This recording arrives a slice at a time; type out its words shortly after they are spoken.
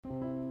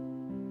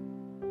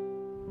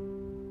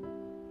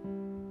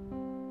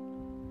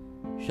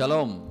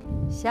Shalom.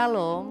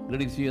 Shalom.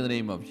 Greetings to you in the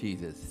name of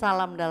Jesus.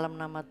 Salam dalam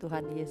nama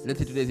Tuhan Yesus.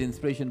 Let's see today's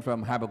inspiration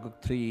from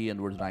Habakkuk 3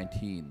 and verse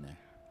 19.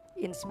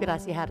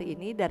 Inspirasi hari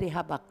ini dari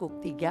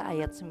Habakuk 3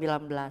 ayat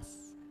 19.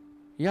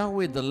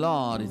 Yahweh the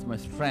Lord is my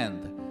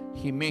strength.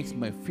 He makes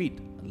my feet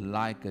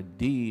like a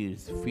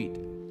deer's feet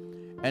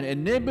and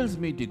enables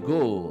me to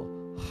go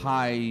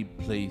high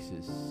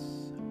places.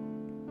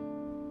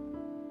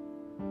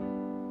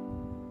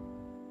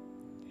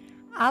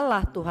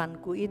 Allah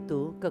Tuhanku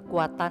itu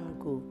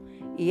kekuatanku.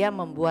 Ia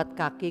membuat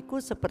kakiku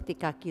seperti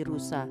kaki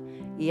rusa.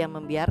 Ia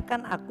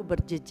membiarkan aku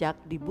berjejak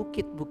di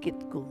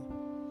bukit-bukitku.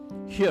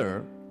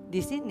 Here, Di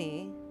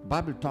sini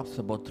Bible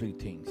talks about three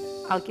things.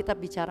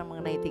 Alkitab bicara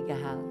mengenai 3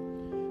 hal.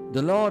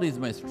 The Lord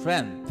is my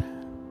strength.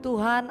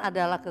 Tuhan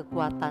adalah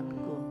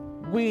kekuatanku.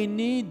 We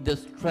need the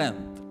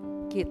strength.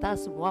 Kita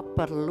semua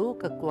perlu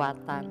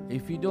kekuatan.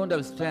 If we don't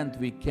have strength,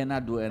 we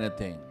cannot do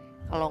anything.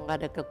 Kalau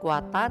nggak ada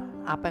kekuatan,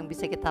 apa yang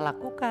bisa kita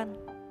lakukan?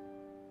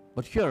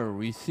 But here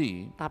we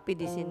see Tapi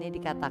di sini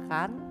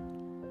dikatakan,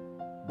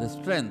 the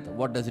strength.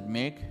 What does it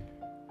make?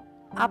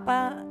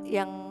 apa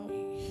yang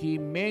He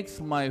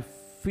makes my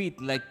feet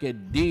like a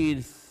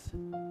deer's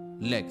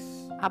legs.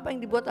 Apa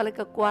yang dibuat oleh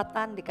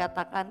kekuatan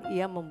dikatakan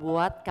ia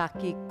membuat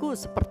kakiku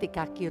seperti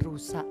kaki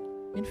rusa.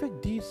 In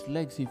fact, deer's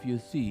legs, if you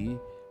see,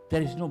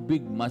 there is no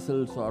big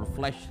muscles or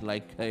flesh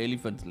like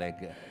elephant's leg.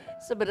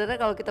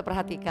 Sebenarnya kalau kita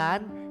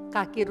perhatikan,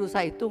 kaki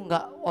rusa itu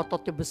enggak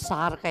ototnya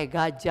besar kayak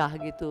gajah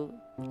gitu.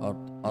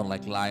 Or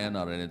like lion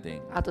or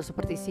anything. Atau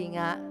seperti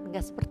singa,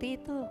 enggak seperti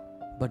itu.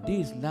 But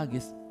deer's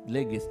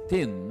leg is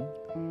thin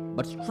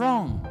but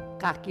strong.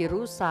 Kaki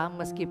rusa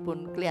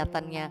meskipun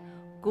kelihatannya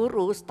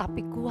kurus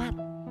tapi kuat.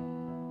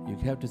 You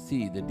have to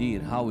see the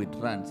deer, how it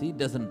runs. It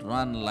doesn't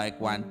run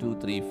like 1, 2,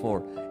 3,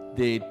 4.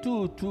 They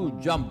two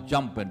jump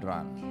and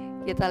run.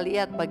 Kita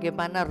lihat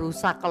bagaimana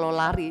rusa kalau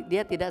lari,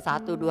 dia tidak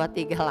 1, 2,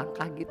 3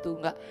 langkah gitu,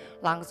 enggak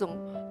langsung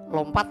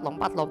lompat.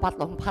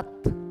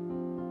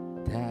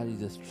 There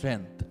is a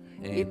strength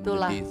in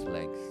Itulah these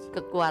legs.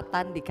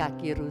 kekuatan di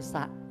kaki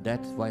rusa.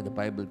 That's why the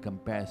Bible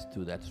compares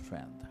to that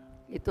strength.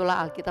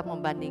 Itulah Alkitab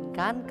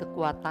membandingkan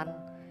kekuatan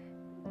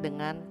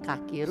dengan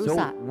kaki So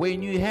rusa. when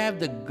you have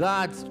the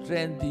God's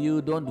strength, you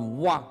don't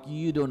walk,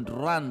 you don't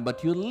run,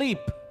 but you leap.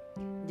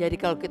 Jadi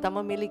kalau kita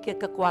memiliki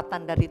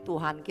kekuatan dari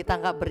Tuhan, kita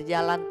nggak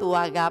berjalan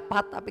tua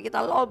gapat, tapi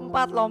kita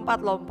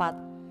lompat.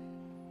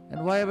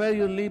 And wherever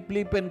you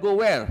leap and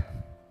go where?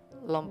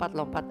 Lompat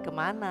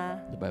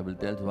kemana? The Bible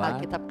tells why?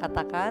 Alkitab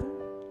katakan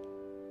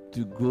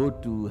To go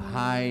to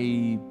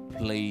high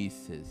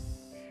places.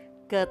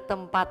 ke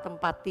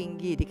tempat-tempat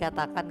tinggi,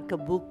 dikatakan ke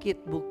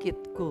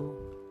bukit-bukitku.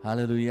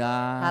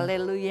 Hallelujah.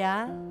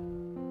 Haleluya.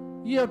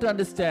 You have to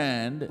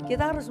understand,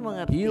 Kita harus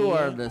mengerti, you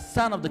are the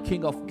son of the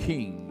King of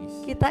Kings.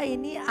 kita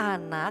ini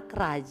anak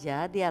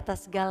raja di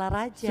atas segala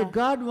So raja.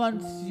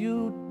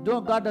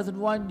 God doesn't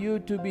want you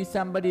to be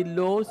somebody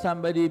low,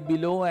 somebody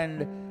below,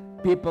 and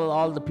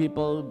all the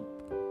people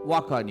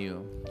walk on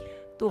you.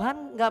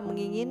 Tuhan nggak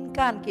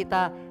menginginkan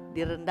kita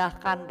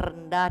direndahkan,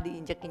 rendah,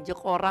 diinjek-injek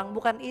orang.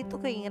 Bukan itu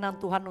keinginan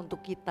Tuhan untuk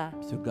kita.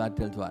 So God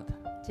tells what?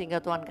 Sehingga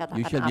Tuhan katakan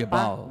You shall be apa?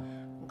 above.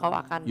 Engkau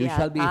akan You di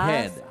shall be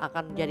head. atas,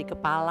 akan menjadi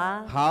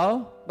kepala.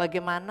 How?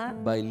 Bagaimana?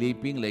 By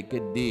leaping like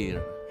a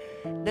deer.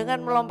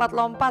 Dengan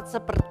melompat-lompat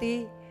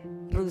seperti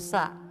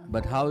rusa.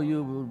 But how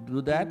you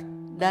do that?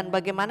 Dan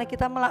bagaimana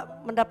kita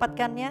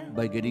mendapatkannya?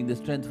 By getting the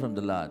strength from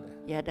the Lord.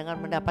 Ya, dengan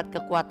mendapat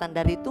kekuatan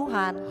dari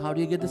Tuhan. How do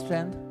you get the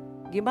strength?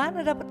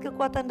 Gimana dapat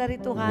kekuatan dari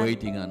Tuhan?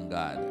 Waiting on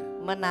God.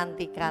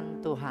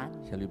 Menantikan Tuhan.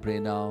 Shall we pray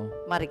now?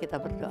 Mari kita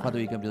berdoa.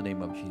 Father, we come to the name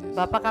of Jesus.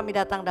 Bapa, kami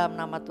datang dalam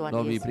nama Tuhan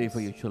Lord, we Yesus. pray for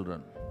your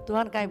children.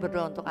 Tuhan, kami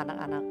berdoa untuk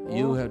anak-anak-Mu.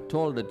 You have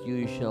told that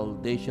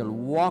they shall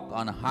walk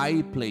on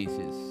high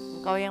places.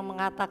 Engkau yang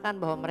mengatakan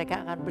bahwa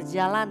mereka akan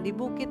berjalan di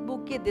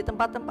bukit-bukit, di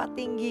tempat-tempat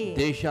tinggi.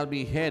 They shall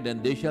be head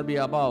and they shall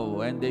be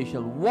above and they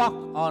shall walk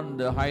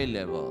on the high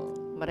level.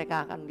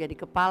 Mereka akan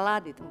menjadi kepala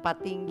di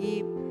tempat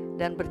tinggi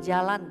dan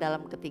berjalan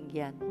dalam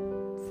ketinggian.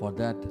 For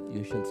that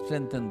you shall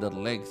strengthen their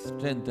legs,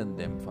 strengthen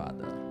them,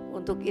 Father.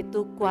 Untuk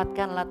itu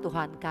kuatkanlah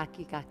Tuhan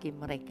kaki-kaki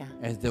mereka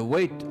As they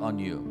wait on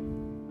you,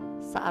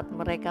 saat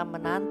mereka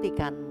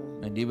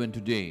menantikan-Mu. and even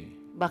today,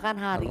 Bahkan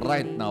hari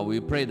right ini, now, we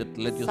pray that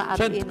let your saat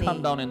strength ini,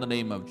 come down in the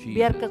name of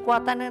biar Jesus.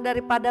 kekuatan yang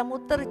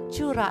daripadamu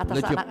tercurah atas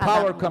Let your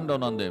power anak-anak-Mu. come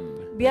down on them.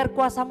 Biar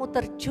kuasamu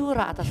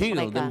tercurah atas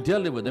Heal them, mereka.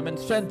 deliver them, and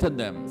strengthen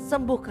them.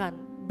 Sembuhkan,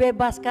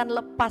 bebaskan,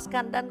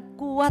 lepaskan, dan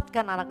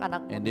kuatkan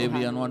anak-anak-Mu, And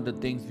every Tuhan.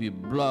 unwanted things we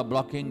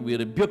blocking, we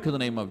rebuke in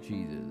the name of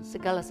Jesus.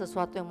 Segala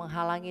sesuatu yang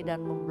menghalangi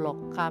dan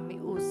memblok kami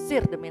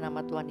usir demi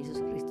nama Tuhan Yesus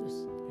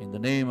Kristus. In the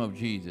name of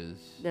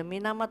Jesus, Demi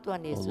nama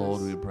Tuhan oh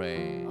Lord, we Yesus.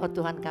 pray. Oh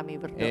Tuhan, kami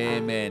berdoa.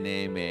 Amen,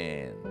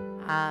 amen.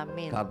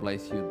 Amin. God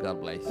bless you,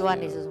 God bless Tuhan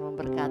you. Yesus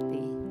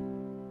memberkati.